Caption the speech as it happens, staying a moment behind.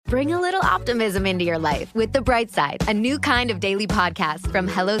Bring a little optimism into your life with The Bright Side, a new kind of daily podcast from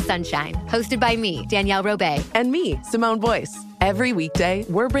Hello Sunshine, hosted by me, Danielle Robay. And me, Simone Boyce. Every weekday,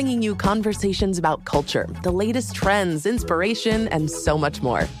 we're bringing you conversations about culture, the latest trends, inspiration, and so much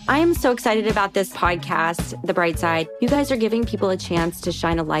more. I am so excited about this podcast, The Bright Side. You guys are giving people a chance to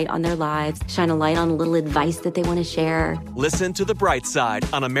shine a light on their lives, shine a light on a little advice that they want to share. Listen to The Bright Side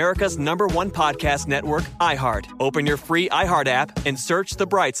on America's #1 podcast network, iHeart. Open your free iHeart app and search The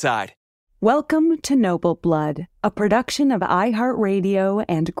Bright Side. Welcome to Noble Blood, a production of iHeartRadio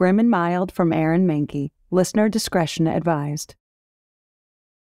and Grim and Mild from Aaron Mahnke. Listener discretion advised.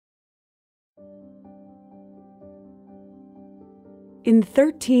 In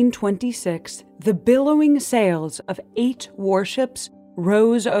 1326, the billowing sails of 8 warships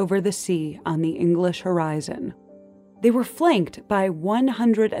rose over the sea on the English horizon. They were flanked by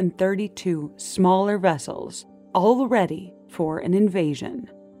 132 smaller vessels, all ready for an invasion.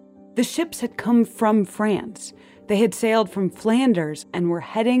 The ships had come from France. They had sailed from Flanders and were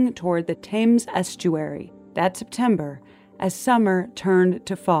heading toward the Thames estuary that September as summer turned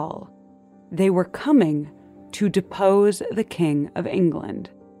to fall. They were coming to depose the King of England.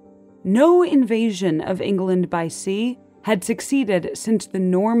 No invasion of England by sea had succeeded since the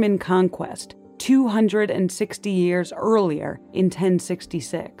Norman conquest 260 years earlier in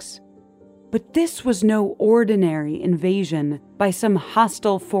 1066. But this was no ordinary invasion by some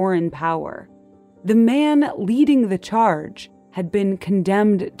hostile foreign power. The man leading the charge had been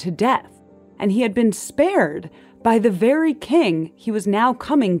condemned to death, and he had been spared by the very king he was now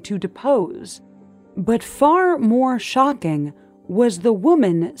coming to depose. But far more shocking was the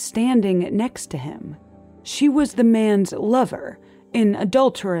woman standing next to him. She was the man's lover in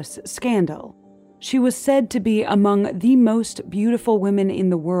adulterous scandal. She was said to be among the most beautiful women in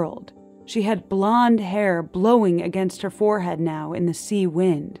the world. She had blonde hair blowing against her forehead now in the sea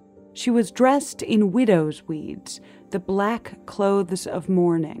wind. She was dressed in widow's weeds, the black clothes of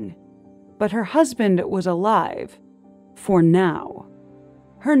mourning. But her husband was alive, for now.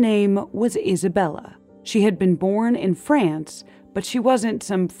 Her name was Isabella. She had been born in France, but she wasn't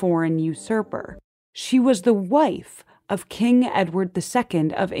some foreign usurper. She was the wife of King Edward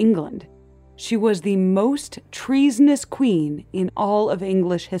II of England. She was the most treasonous queen in all of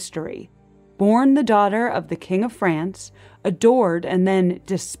English history. Born the daughter of the King of France, adored and then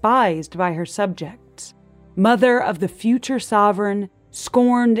despised by her subjects. Mother of the future sovereign,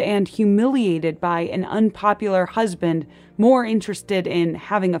 scorned and humiliated by an unpopular husband more interested in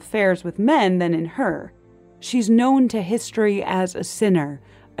having affairs with men than in her. She's known to history as a sinner,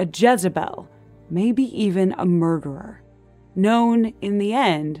 a Jezebel, maybe even a murderer. Known, in the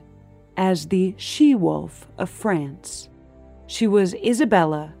end, as the she-wolf of France. She was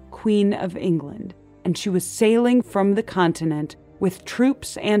Isabella, Queen of England, and she was sailing from the continent with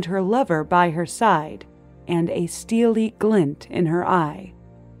troops and her lover by her side, and a steely glint in her eye,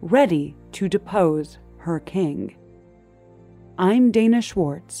 ready to depose her king. I'm Dana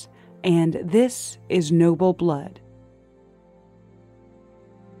Schwartz, and this is Noble Blood.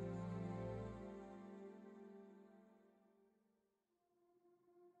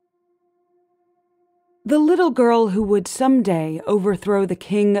 The little girl who would someday overthrow the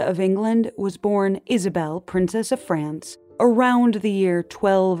King of England was born Isabel, Princess of France, around the year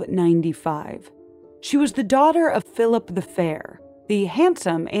 1295. She was the daughter of Philip the Fair, the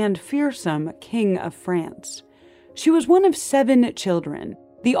handsome and fearsome King of France. She was one of 7 children,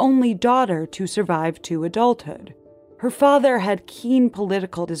 the only daughter to survive to adulthood. Her father had keen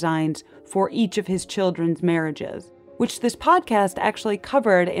political designs for each of his children's marriages, which this podcast actually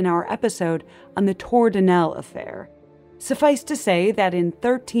covered in our episode on the Tordinel affair. Suffice to say that in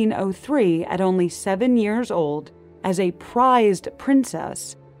 1303, at only 7 years old, as a prized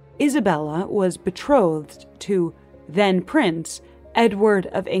princess, Isabella was betrothed to then Prince Edward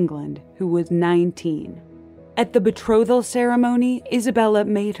of England, who was 19. At the betrothal ceremony, Isabella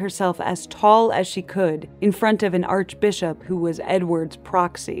made herself as tall as she could in front of an archbishop who was Edward's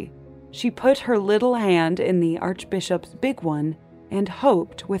proxy. She put her little hand in the archbishop's big one and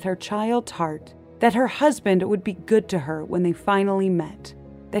hoped with her child's heart that her husband would be good to her when they finally met,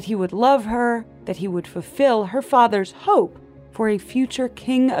 that he would love her, that he would fulfill her father's hope for a future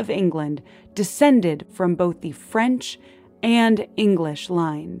King of England descended from both the French and English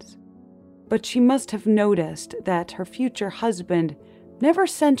lines. But she must have noticed that her future husband never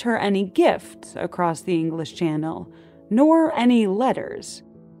sent her any gifts across the English Channel, nor any letters.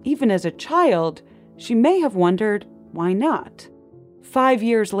 Even as a child, she may have wondered why not. 5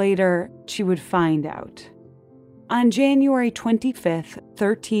 years later, she would find out. On January 25th,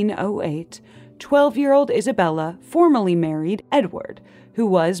 1308, 12-year-old Isabella formally married Edward, who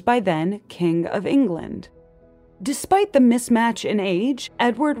was by then King of England. Despite the mismatch in age,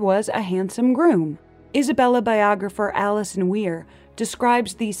 Edward was a handsome groom. Isabella biographer Alison Weir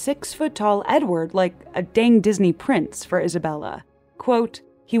describes the 6-foot-tall Edward like a dang Disney prince for Isabella. Quote,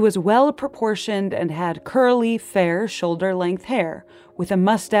 "He was well-proportioned and had curly, fair, shoulder-length hair, with a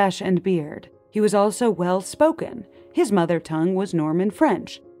mustache and beard. He was also well-spoken. His mother tongue was Norman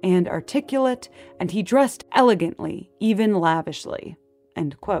French, and articulate, and he dressed elegantly, even lavishly."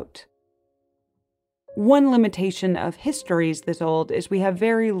 End quote. One limitation of histories this old is we have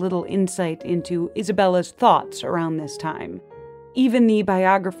very little insight into Isabella's thoughts around this time. Even the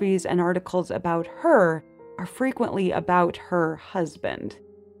biographies and articles about her are frequently about her husband,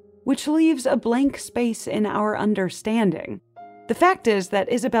 which leaves a blank space in our understanding. The fact is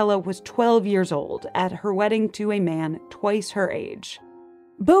that Isabella was 12 years old at her wedding to a man twice her age.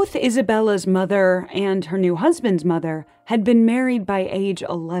 Both Isabella's mother and her new husband's mother had been married by age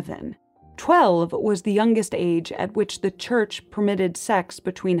 11. 12 was the youngest age at which the church permitted sex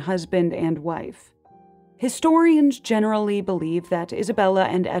between husband and wife. Historians generally believe that Isabella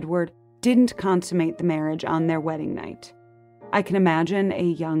and Edward didn't consummate the marriage on their wedding night. I can imagine a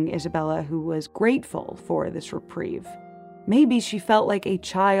young Isabella who was grateful for this reprieve. Maybe she felt like a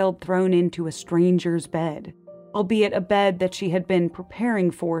child thrown into a stranger's bed, albeit a bed that she had been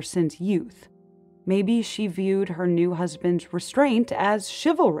preparing for since youth. Maybe she viewed her new husband's restraint as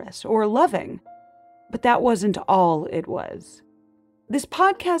chivalrous or loving. But that wasn't all it was. This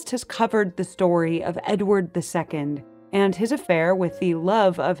podcast has covered the story of Edward II and his affair with the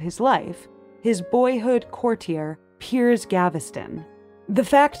love of his life, his boyhood courtier, Piers Gaveston. The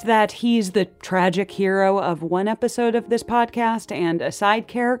fact that he's the tragic hero of one episode of this podcast and a side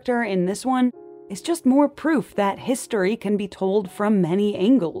character in this one is just more proof that history can be told from many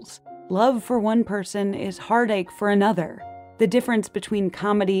angles. Love for one person is heartache for another. The difference between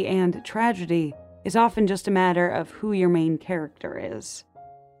comedy and tragedy is often just a matter of who your main character is.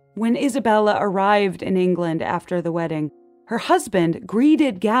 When Isabella arrived in England after the wedding, her husband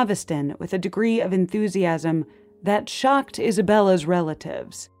greeted Gaveston with a degree of enthusiasm that shocked Isabella's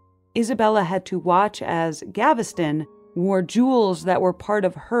relatives. Isabella had to watch as Gaveston wore jewels that were part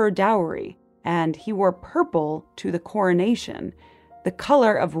of her dowry, and he wore purple to the coronation, the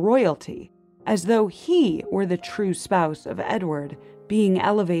color of royalty, as though he were the true spouse of Edward, being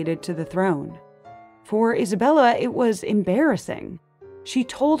elevated to the throne. For Isabella, it was embarrassing. She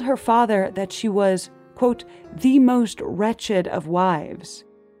told her father that she was, quote, "the most wretched of wives."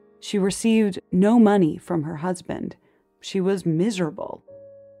 She received no money from her husband. She was miserable.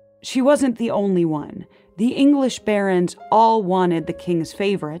 She wasn't the only one. The English barons all wanted the king's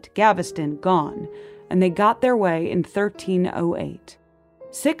favorite, Gaveston, gone, and they got their way in 1308.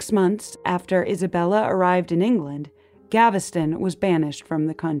 6 months after Isabella arrived in England, Gaveston was banished from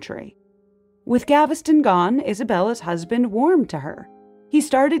the country. With Gaveston gone, Isabella's husband warmed to her. He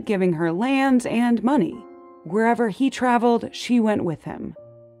started giving her lands and money. Wherever he traveled, she went with him.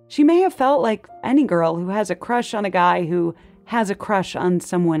 She may have felt like any girl who has a crush on a guy who has a crush on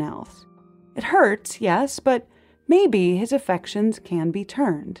someone else. It hurts, yes, but maybe his affections can be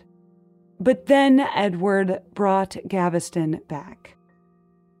turned. But then Edward brought Gaveston back.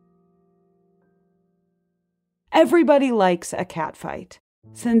 Everybody likes a catfight.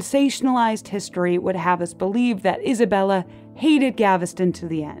 Sensationalized history would have us believe that Isabella hated Gaveston to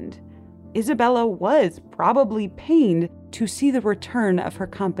the end. Isabella was probably pained to see the return of her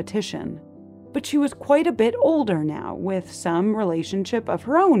competition. But she was quite a bit older now, with some relationship of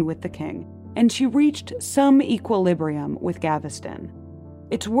her own with the king, and she reached some equilibrium with Gaveston.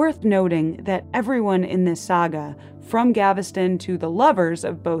 It's worth noting that everyone in this saga, from Gaveston to the lovers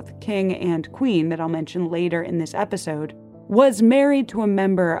of both king and queen that I'll mention later in this episode, was married to a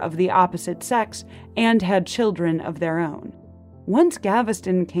member of the opposite sex and had children of their own. Once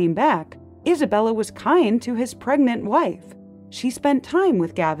Gaveston came back, Isabella was kind to his pregnant wife. She spent time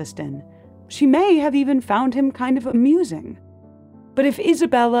with Gaveston. She may have even found him kind of amusing. But if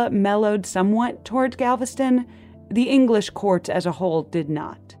Isabella mellowed somewhat toward Gaveston, the English court as a whole did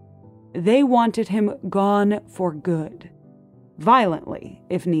not. They wanted him gone for good. Violently,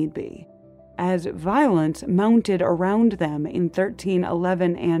 if need be. As violence mounted around them in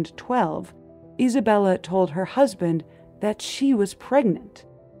 1311 and 12, Isabella told her husband that she was pregnant,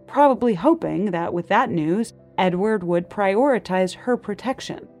 probably hoping that with that news, Edward would prioritize her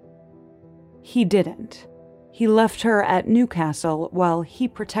protection. He didn't. He left her at Newcastle while he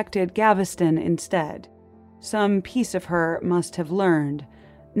protected Gaveston instead. Some piece of her must have learned,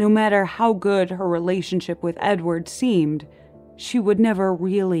 no matter how good her relationship with Edward seemed, she would never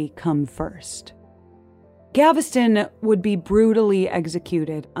really come first. Gaveston would be brutally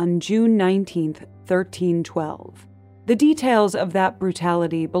executed on June 19, 1312. The details of that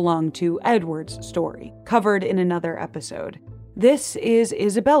brutality belong to Edward's story, covered in another episode. This is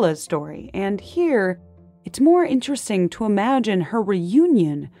Isabella's story, and here it's more interesting to imagine her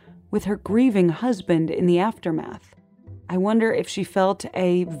reunion with her grieving husband in the aftermath. I wonder if she felt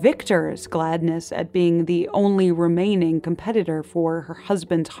a victor's gladness at being the only remaining competitor for her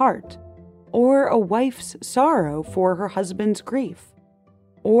husband's heart, or a wife's sorrow for her husband's grief.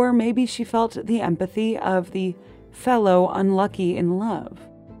 Or maybe she felt the empathy of the fellow unlucky in love.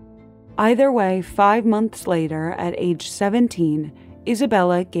 Either way, 5 months later, at age 17,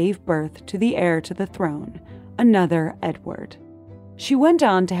 Isabella gave birth to the heir to the throne, another Edward. She went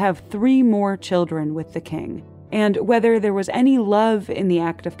on to have 3 more children with the king, and whether there was any love in the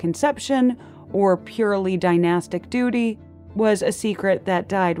act of conception or purely dynastic duty was a secret that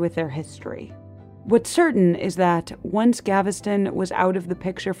died with their history. What's certain is that once Gaveston was out of the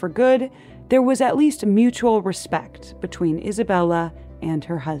picture for good, there was at least mutual respect between Isabella and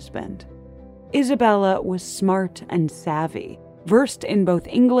her husband. Isabella was smart and savvy, versed in both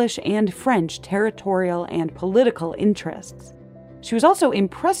English and French territorial and political interests. She was also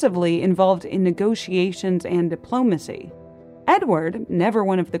impressively involved in negotiations and diplomacy. Edward, never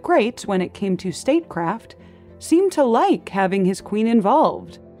one of the greats when it came to statecraft, seemed to like having his queen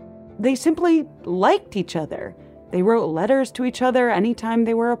involved. They simply liked each other. They wrote letters to each other anytime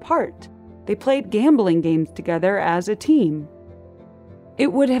they were apart. They played gambling games together as a team.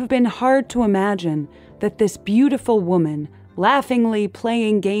 It would have been hard to imagine that this beautiful woman, laughingly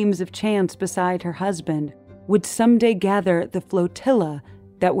playing games of chance beside her husband, would someday gather the flotilla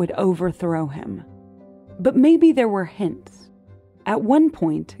that would overthrow him. But maybe there were hints. At one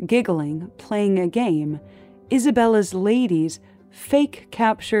point, giggling, playing a game, Isabella's ladies fake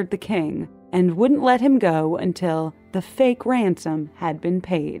captured the king and wouldn't let him go until the fake ransom had been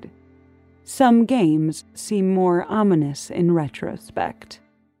paid. Some games seem more ominous in retrospect.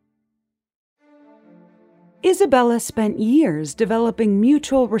 Isabella spent years developing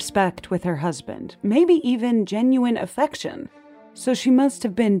mutual respect with her husband, maybe even genuine affection, so she must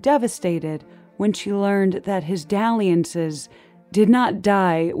have been devastated when she learned that his dalliances did not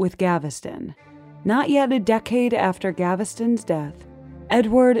die with Gaveston. Not yet a decade after Gaveston's death,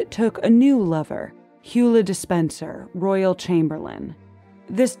 Edward took a new lover, Hugh Despencer, royal chamberlain.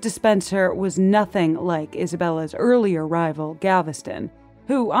 This Despencer was nothing like Isabella's earlier rival, Gaveston,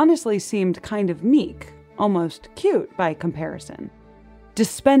 who honestly seemed kind of meek, almost cute by comparison.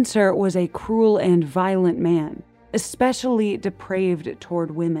 Despencer was a cruel and violent man, especially depraved toward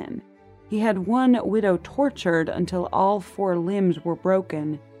women. He had one widow tortured until all 4 limbs were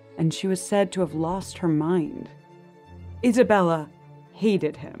broken, and she was said to have lost her mind. Isabella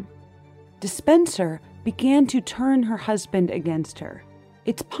hated him. Despencer began to turn her husband against her.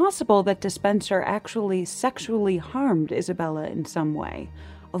 It's possible that Despencer actually sexually harmed Isabella in some way,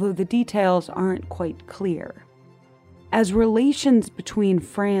 although the details aren't quite clear. As relations between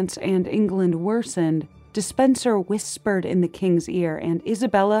France and England worsened, Despencer whispered in the king's ear, and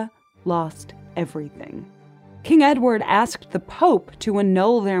Isabella lost everything. King Edward asked the Pope to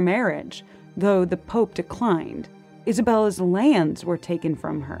annul their marriage, though the Pope declined. Isabella's lands were taken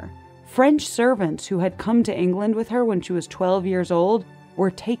from her. French servants who had come to England with her when she was 12 years old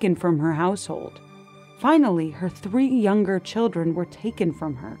were taken from her household. Finally, her 3 younger children were taken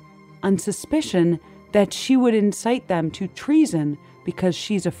from her, on suspicion that she would incite them to treason because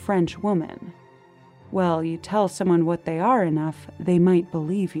she's a French woman. Well, you tell someone what they are enough, they might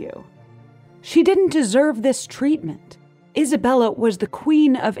believe you. She didn't deserve this treatment. Isabella was the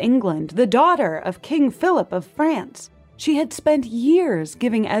Queen of England, the daughter of King Philip of France. She had spent years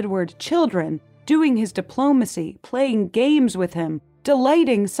giving Edward children, doing his diplomacy, playing games with him,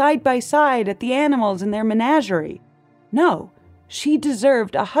 delighting side by side at the animals in their menagerie. No, she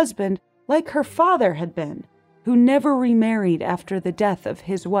deserved a husband like her father had been, who never remarried after the death of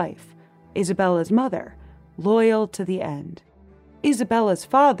his wife, Isabella's mother, loyal to the end. Isabella's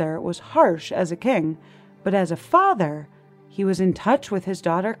father was harsh as a king, but as a father, he was in touch with his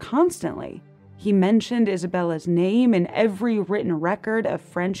daughter constantly. He mentioned Isabella's name in every written record of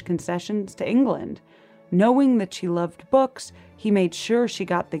French concessions to England. Knowing that she loved books, he made sure she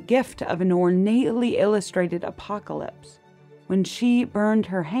got the gift of an ornately illustrated apocalypse. When she burned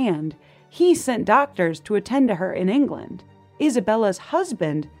her hand, he sent doctors to attend to her in England. Isabella's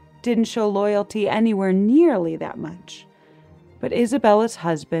husband didn't show loyalty anywhere nearly that much. But Isabella's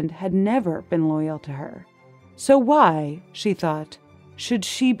husband had never been loyal to her. So why, she thought, should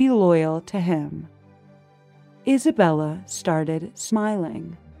she be loyal to him? Isabella started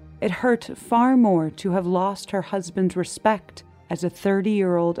smiling. It hurt far more to have lost her husband's respect as a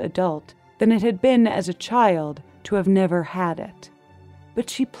 30-year-old adult than it had been as a child to have never had it. But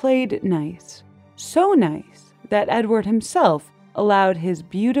she played nice, so nice that Edward himself allowed his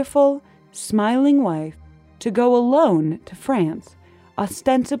beautiful, smiling wife to go alone to France,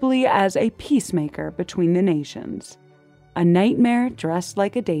 ostensibly as a peacemaker between the nations. A nightmare dressed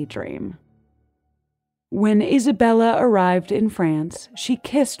like a daydream. When Isabella arrived in France, she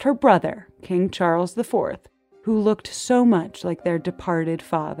kissed her brother, King Charles IV, who looked so much like their departed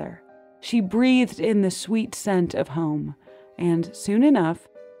father. She breathed in the sweet scent of home, and soon enough,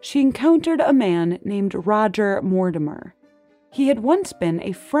 she encountered a man named Roger Mortimer. He had once been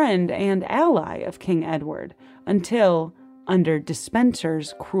a friend and ally of King Edward, until, under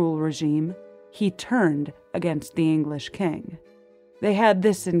Despenser's cruel regime, he turned against the English king. They had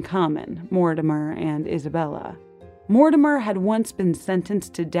this in common, Mortimer and Isabella. Mortimer had once been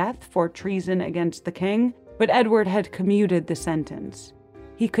sentenced to death for treason against the king, but Edward had commuted the sentence.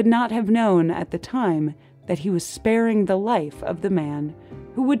 He could not have known at the time that he was sparing the life of the man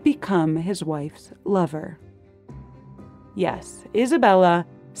who would become his wife's lover. Yes, Isabella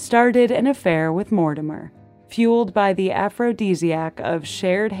started an affair with Mortimer, fueled by the aphrodisiac of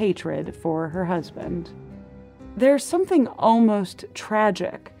shared hatred for her husband. There's something almost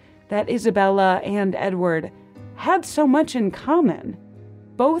tragic that Isabella and Edward had so much in common.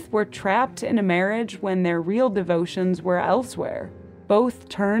 Both were trapped in a marriage when their real devotions were elsewhere. Both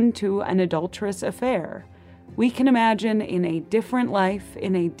turned to an adulterous affair. We can imagine in a different life,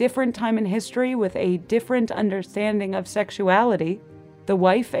 in a different time in history, with a different understanding of sexuality, the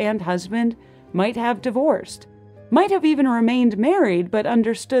wife and husband might have divorced, might have even remained married, but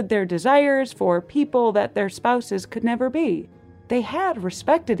understood their desires for people that their spouses could never be. They had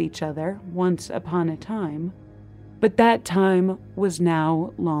respected each other once upon a time, but that time was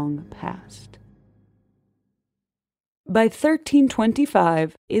now long past. By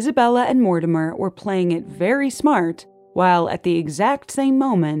 1325, Isabella and Mortimer were playing it very smart, while at the exact same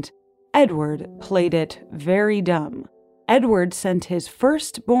moment, Edward played it very dumb. Edward sent his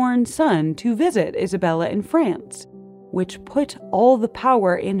firstborn son to visit Isabella in France, which put all the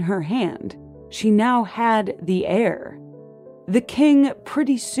power in her hand. She now had the heir. The king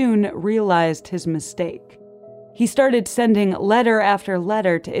pretty soon realized his mistake. He started sending letter after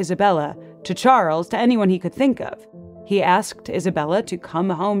letter to Isabella, to Charles, to anyone he could think of. He asked Isabella to come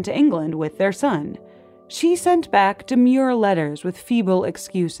home to England with their son. She sent back demure letters with feeble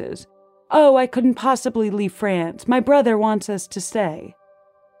excuses. "Oh, I couldn't possibly leave France. My brother wants us to stay."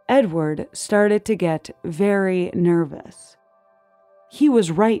 Edward started to get very nervous. He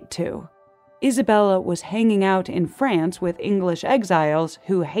was right to. Isabella was hanging out in France with English exiles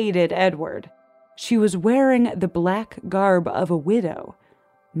who hated Edward. She was wearing the black garb of a widow.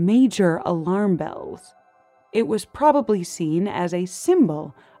 Major alarm bells. It was probably seen as a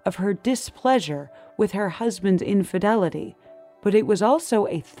symbol of her displeasure with her husband's infidelity, but it was also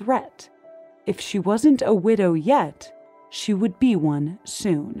a threat. If she wasn't a widow yet, she would be one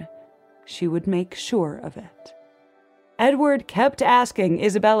soon. She would make sure of it. Edward kept asking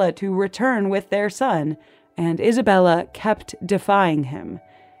Isabella to return with their son, and Isabella kept defying him.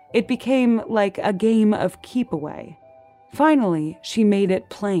 It became like a game of keep-away. Finally, she made it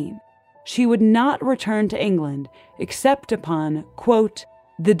plain. She would not return to England except upon, quote,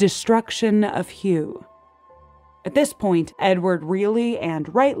 the destruction of Hugh. At this point, Edward really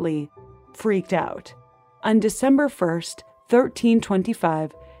and rightly freaked out. On December 1st,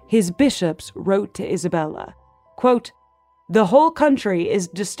 1325, his bishops wrote to Isabella, quote, "The whole country is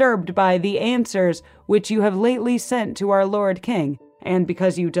disturbed by the answers which you have lately sent to our Lord King, and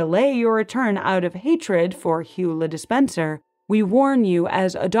because you delay your return out of hatred for Hugh le Despenser, we warn you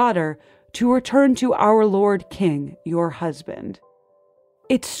as a daughter to return to our Lord King, your husband."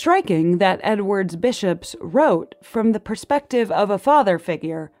 It's striking that Edward's bishops wrote from the perspective of a father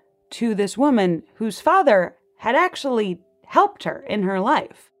figure to this woman whose father had actually helped her in her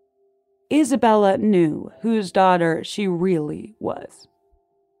life. Isabella knew whose daughter she really was.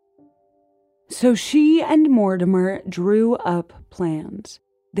 So she and Mortimer drew up plans.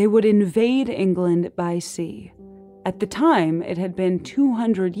 They would invade England by sea. At the time, it had been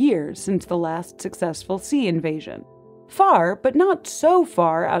 200 years since the last successful sea invasion. Far, but not so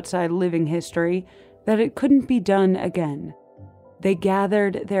far outside living history that it couldn't be done again. They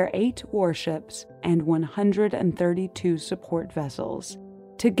gathered their 8 warships and 132 support vessels.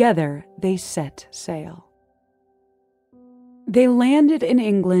 Together, they set sail. They landed in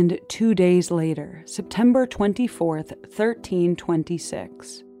England 2 days later, September 24th,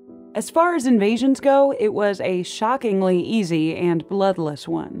 1326. As far as invasions go, it was a shockingly easy and bloodless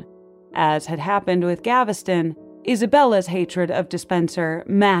one. As had happened with Gaveston, Isabella's hatred of Despenser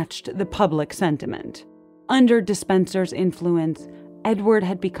matched the public sentiment. Under Despenser's influence, Edward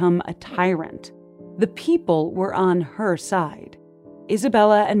had become a tyrant. The people were on her side.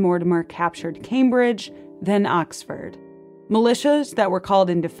 Isabella and Mortimer captured Cambridge, then Oxford. Militias that were called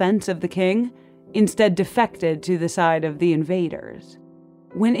in defense of the king instead defected to the side of the invaders.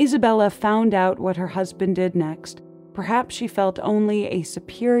 When Isabella found out what her husband did next, perhaps she felt only a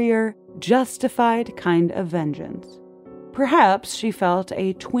superior, justified kind of vengeance. Perhaps she felt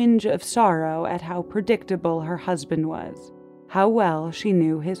a twinge of sorrow at how predictable her husband was, how well she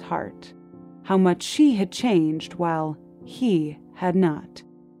knew his heart, how much she had changed while he had not.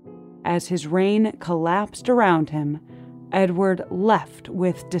 As his reign collapsed around him, Edward left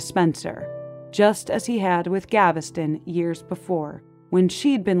with Despenser, just as he had with Gaveston years before, when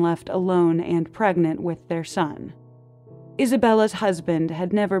she'd been left alone and pregnant with their son. Isabella's husband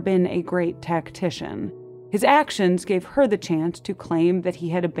had never been a great tactician. His actions gave her the chance to claim that he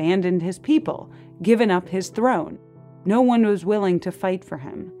had abandoned his people, given up his throne. No one was willing to fight for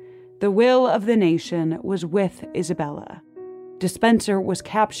him. The will of the nation was with Isabella. Despenser was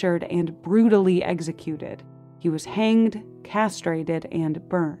captured and brutally executed. He was hanged, castrated, and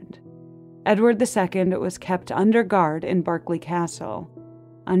burned. Edward II was kept under guard in Berkeley Castle.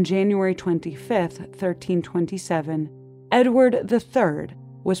 On January 25, 1327, Edward III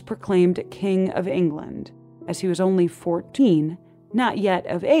was proclaimed King of England. As he was only 14, not yet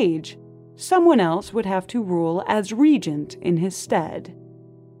of age, someone else would have to rule as regent in his stead.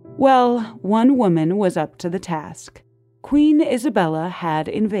 Well, one woman was up to the task. Queen Isabella had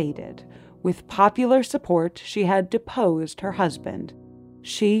invaded. With popular support, she had deposed her husband.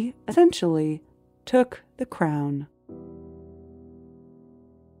 She, essentially, took the crown.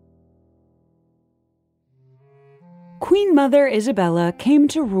 Queen Mother Isabella came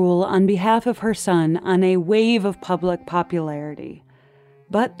to rule on behalf of her son on a wave of public popularity.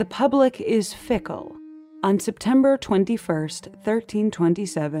 But the public is fickle. On September 21st,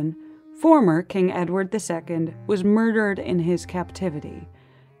 1327, former King Edward II was murdered in his captivity.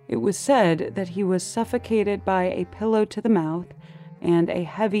 It was said that he was suffocated by a pillow to the mouth and a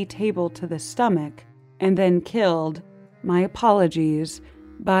heavy table to the stomach, and then killed, my apologies,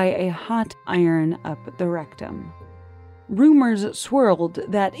 by a hot iron up the rectum. Rumors swirled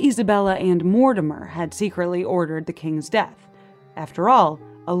that Isabella and Mortimer had secretly ordered the king's death. After all,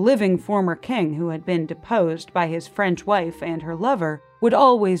 a living former king who had been deposed by his French wife and her lover would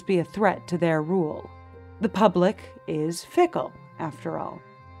always be a threat to their rule. The public is fickle, after all.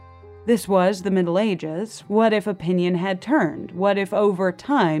 This was the Middle Ages. What if opinion had turned? What if over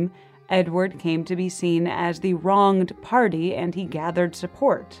time, Edward came to be seen as the wronged party and he gathered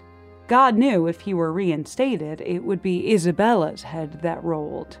support? God knew if he were reinstated, it would be Isabella's head that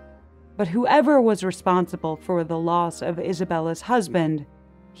rolled. But whoever was responsible for the loss of Isabella's husband,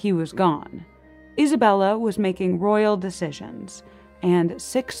 he was gone. Isabella was making royal decisions, and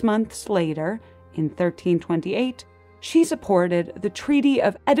 6 months later, in 1328, she supported the Treaty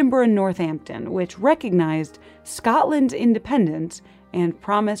of Edinburgh-Northampton, which recognized Scotland's independence and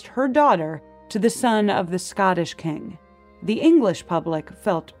promised her daughter to the son of the Scottish king. The English public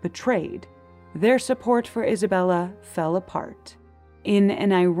felt betrayed. Their support for Isabella fell apart. In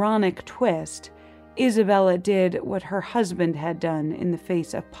an ironic twist, Isabella did what her husband had done in the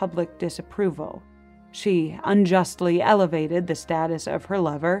face of public disapproval. She unjustly elevated the status of her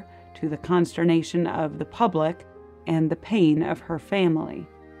lover to the consternation of the public and the pain of her family.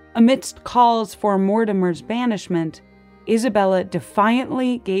 Amidst calls for Mortimer's banishment, Isabella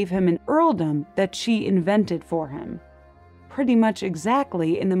defiantly gave him an earldom that she invented for him, pretty much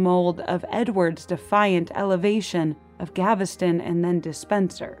exactly in the mold of Edward's defiant elevation of Gaveston and then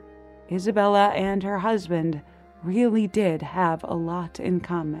Despenser. Isabella and her husband really did have a lot in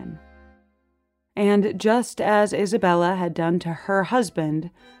common. And just as Isabella had done to her husband,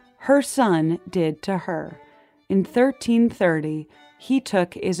 her son did to her. In 1330, he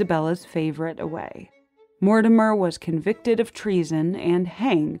took Isabella's favorite away. Mortimer was convicted of treason and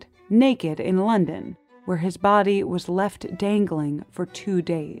hanged, naked in London, where his body was left dangling for 2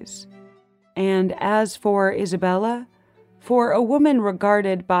 days. And as for Isabella, for a woman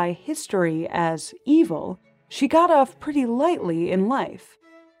regarded by history as evil, she got off pretty lightly in life.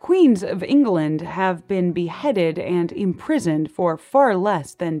 Queens of England have been beheaded and imprisoned for far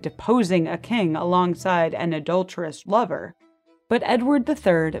less than deposing a king alongside an adulterous lover. But Edward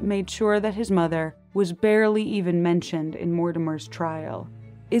III made sure that his mother was barely even mentioned in Mortimer's trial.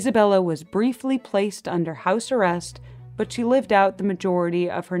 Isabella was briefly placed under house arrest, but she lived out the majority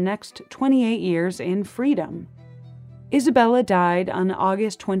of her next 28 years in freedom. Isabella died on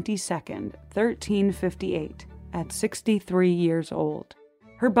August 22nd, 1358, at 63 years old.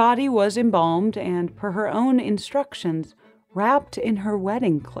 Her body was embalmed and, per her own instructions, wrapped in her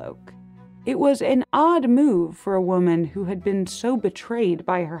wedding cloak. It was an odd move for a woman who had been so betrayed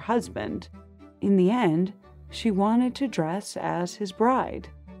by her husband. In the end, she wanted to dress as his bride.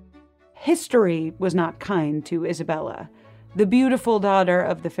 History was not kind to Isabella. The beautiful daughter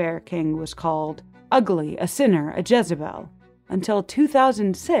of the fair king was called ugly, a sinner, a Jezebel. Until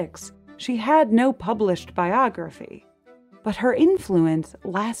 2006, she had no published biography. But her influence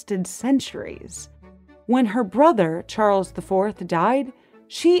lasted centuries. When her brother, Charles IV, died,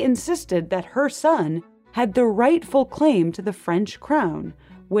 she insisted that her son had the rightful claim to the French crown,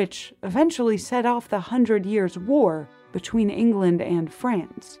 which eventually set off the 100 Years' War between England and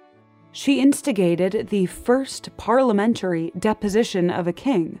France. She instigated the first parliamentary deposition of a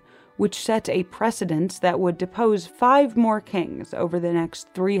king, which set a precedent that would depose 5 more kings over the next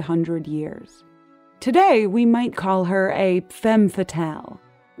 300 years. Today, we might call her a femme fatale.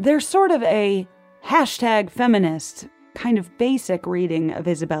 There's sort of a #feminist kind of basic reading of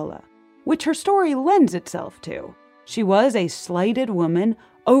Isabella, which her story lends itself to. She was a slighted woman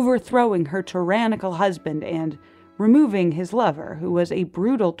overthrowing her tyrannical husband and removing his lover, who was a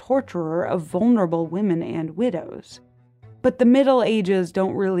brutal torturer of vulnerable women and widows. But the Middle Ages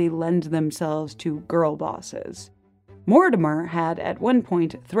don't really lend themselves to girl bosses. Mortimer had at one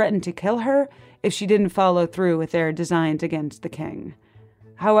point threatened to kill her if she didn't follow through with their designs against the king.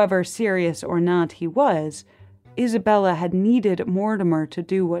 However serious or not he was, Isabella had needed Mortimer to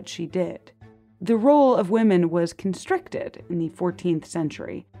do what she did. The role of women was constricted in the 14th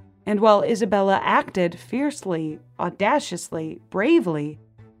century, and while Isabella acted fiercely, audaciously, bravely,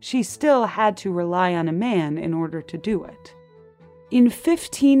 she still had to rely on a man in order to do it. In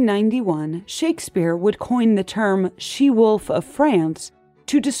 1591, Shakespeare would coin the term she-wolf of France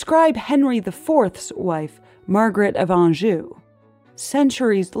to describe Henry IV's wife, Margaret of Anjou.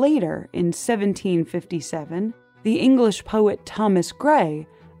 Centuries later, in 1757, the English poet Thomas Gray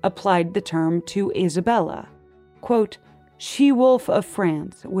applied the term to Isabella. Quote, "She-wolf of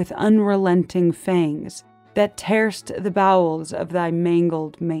France, with unrelenting fangs, that tearst the bowels of thy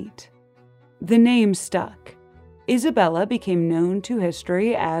mangled mate." The name stuck. Isabella became known to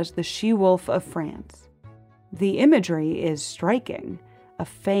history as the she-wolf of France. The imagery is striking, a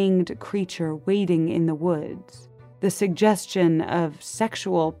fanged creature waiting in the woods, the suggestion of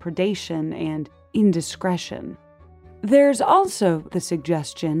sexual predation and indiscretion. There's also the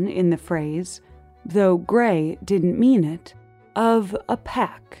suggestion in the phrase, though Gray didn't mean it, of a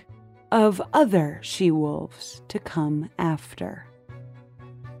pack, of other she-wolves to come after.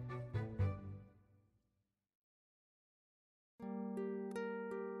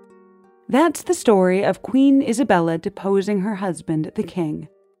 That's the story of Queen Isabella deposing her husband, the king.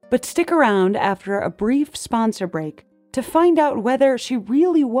 But stick around after a brief sponsor break to find out whether she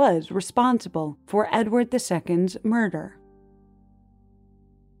really was responsible for Edward II's murder.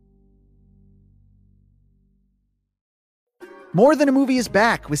 More Than a Movie is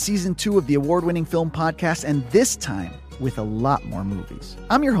back with Season 2 of the award-winning film podcast, and this time with a lot more movies.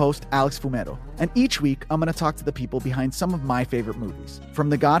 I'm your host, Alex Fumero, and each week I'm going to talk to the people behind some of my favorite movies. From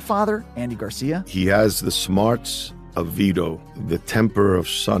The Godfather, Andy Garcia. He has the smarts of Vito, the temper of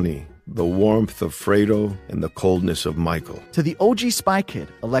Sonny, the warmth of Fredo, and the coldness of Michael. To the OG Spy Kid,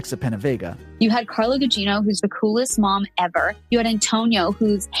 Alexa Penavega. You had Carla Gugino, who's the coolest mom ever. You had Antonio,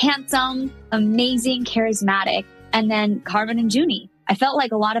 who's handsome, amazing, charismatic. And then Carmen and Junie. I felt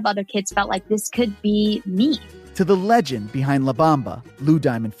like a lot of other kids felt like this could be me. To the legend behind La Bamba, Lou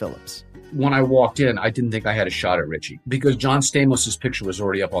Diamond Phillips. When I walked in, I didn't think I had a shot at Richie because John Stamos' picture was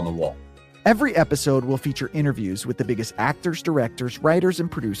already up on the wall. Every episode will feature interviews with the biggest actors, directors, writers, and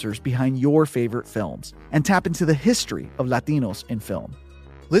producers behind your favorite films and tap into the history of Latinos in film.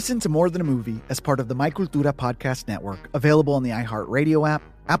 Listen to More Than a Movie as part of the My Cultura Podcast Network, available on the iHeartRadio app,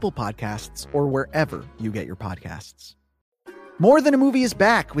 Apple Podcasts, or wherever you get your podcasts. More Than a Movie is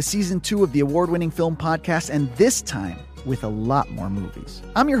back with Season 2 of the award-winning film podcast, and this time with a lot more movies.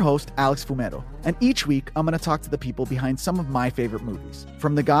 I'm your host, Alex Fumero, and each week I'm going to talk to the people behind some of my favorite movies.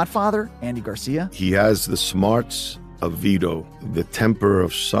 From The Godfather, Andy Garcia. He has the smarts of Vito, the temper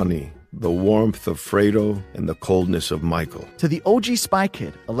of Sonny, the warmth of Fredo, and the coldness of Michael. To the OG Spy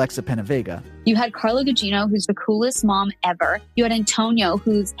Kid, Alexa Penavega. You had Carla Gugino, who's the coolest mom ever. You had Antonio,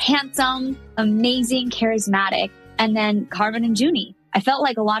 who's handsome, amazing, charismatic. And then Carmen and Junie. I felt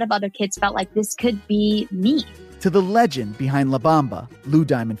like a lot of other kids felt like this could be me. To the legend behind La Bamba, Lou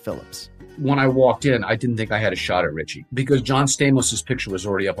Diamond Phillips. When I walked in, I didn't think I had a shot at Richie because John Stamos' picture was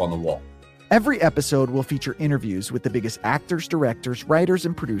already up on the wall. Every episode will feature interviews with the biggest actors, directors, writers,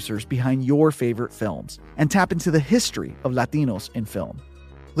 and producers behind your favorite films and tap into the history of Latinos in film.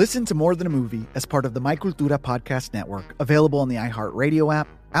 Listen to More Than a Movie as part of the My Cultura Podcast Network, available on the iHeartRadio app,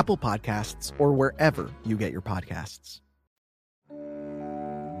 Apple Podcasts, or wherever you get your podcasts.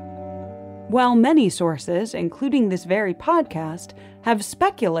 While many sources, including this very podcast, have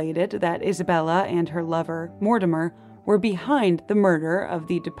speculated that Isabella and her lover, Mortimer, were behind the murder of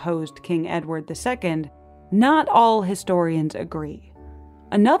the deposed King Edward II, not all historians agree.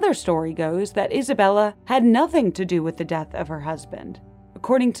 Another story goes that Isabella had nothing to do with the death of her husband.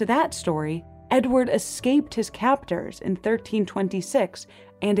 According to that story, Edward escaped his captors in 1326,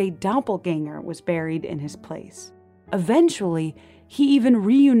 and a doppelganger was buried in his place. Eventually, he even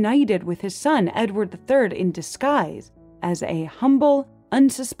reunited with his son, Edward III, in disguise as a humble,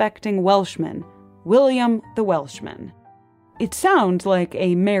 unsuspecting Welshman, William the Welshman. It sounds like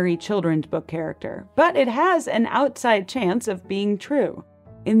a merry children's book character, but it has an outside chance of being true.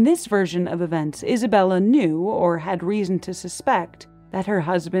 In this version of events, Isabella knew, or had reason to suspect, that her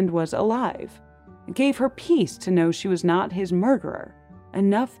husband was alive. It gave her peace to know she was not his murderer,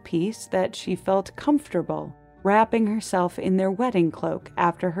 enough peace that she felt comfortable wrapping herself in their wedding cloak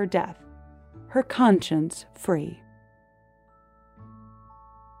after her death, her conscience free.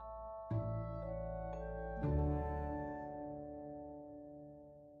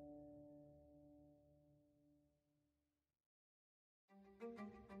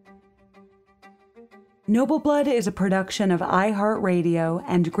 Noble Blood is a production of iHeartRadio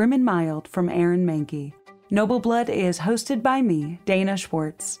and Grim and Mild from Aaron Mahnke. Noble Blood is hosted by me, Dana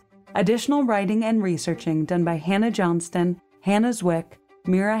Schwartz. Additional writing and researching done by Hannah Johnston, Hannah Zwick,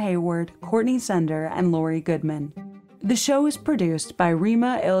 Mira Hayward, Courtney Sender, and Lori Goodman. The show is produced by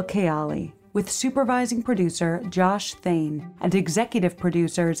Rima Il-Kayali, with supervising producer Josh Thane and executive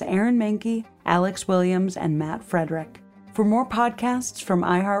producers Aaron Mahnke, Alex Williams, and Matt Frederick. For more podcasts from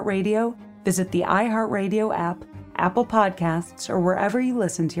iHeartRadio, visit the iHeartRadio app, Apple Podcasts, or wherever you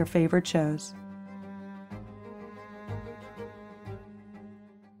listen to your favorite shows.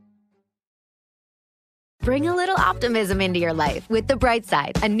 Bring a little optimism into your life with The Bright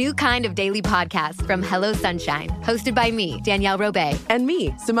Side, a new kind of daily podcast from Hello Sunshine, hosted by me, Danielle Robay. And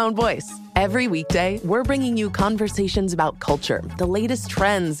me, Simone Boyce. Every weekday, we're bringing you conversations about culture, the latest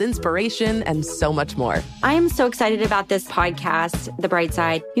trends, inspiration, and so much more. I am so excited about this podcast, The Bright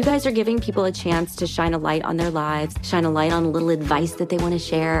Side. You guys are giving people a chance to shine a light on their lives, shine a light on a little advice that they want to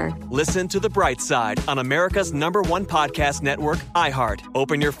share. Listen to The Bright Side on America's #1 podcast network, iHeart.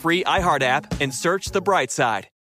 Open your free iHeart app and search The Bright Side.